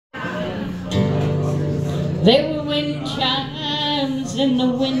There were wind chimes in the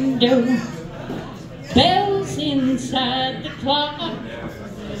window, bells inside the clock,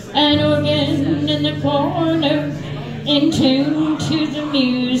 an organ in the corner, in tune to the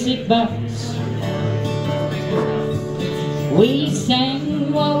music box. We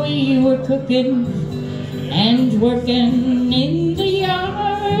sang while we were cooking and working in the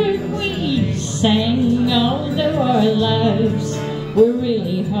yard. We sang although our lives were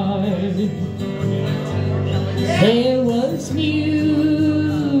really hard. There was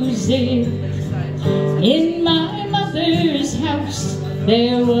music in my mother's house.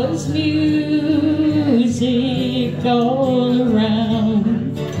 There was music all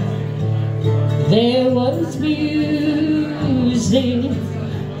around. There was music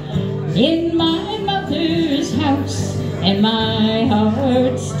in my mother's house, and my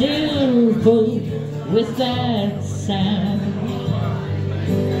heart still full with that sound.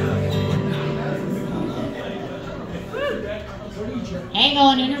 Hang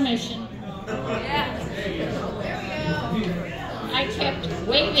on, intermission. Yeah. I kept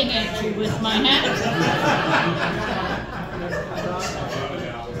waving at you with my hat.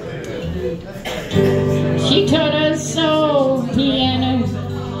 She taught us all piano.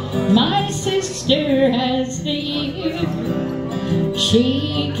 My sister has the ear.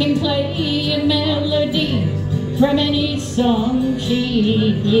 She can play a melody from any song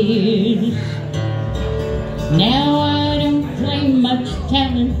she hears. Now I don't claim much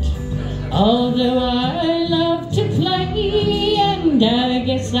talent, although I love to play, and I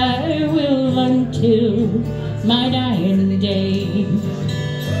guess I will until my dying day.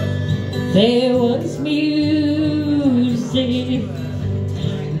 There was music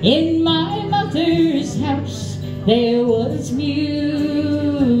in my mother's house. There was music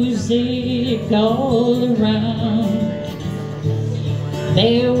all around.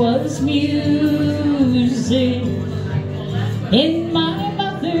 There was music in my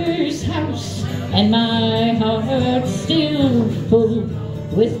mother's house, and my heart still full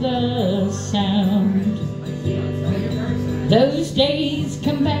with the sound. Those days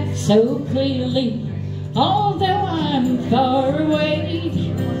come back so clearly, although I'm far away.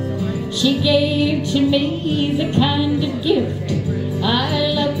 She gave to me the kind of gift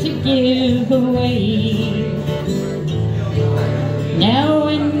I love to give away. Now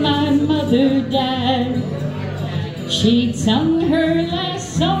when my mother died, she'd sung her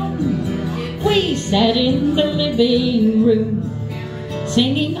last song. We sat in the living room,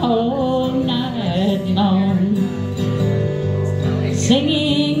 singing all night long.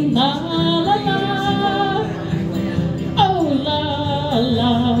 Singing la la la, oh la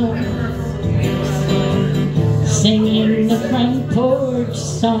la. Singing the front porch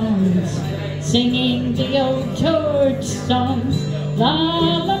songs, singing the old torch songs. La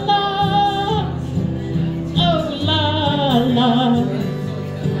la la, oh la la.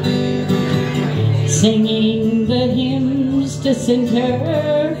 Singing the hymns to send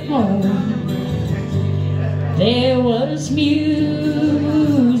her home. There was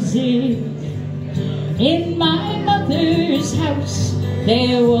music in my mother's house.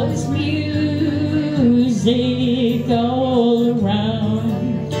 There was music all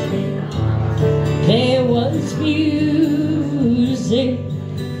around. There was music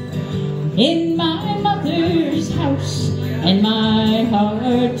in my mother's house, and my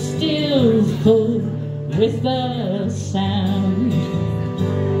heart still full with the sound.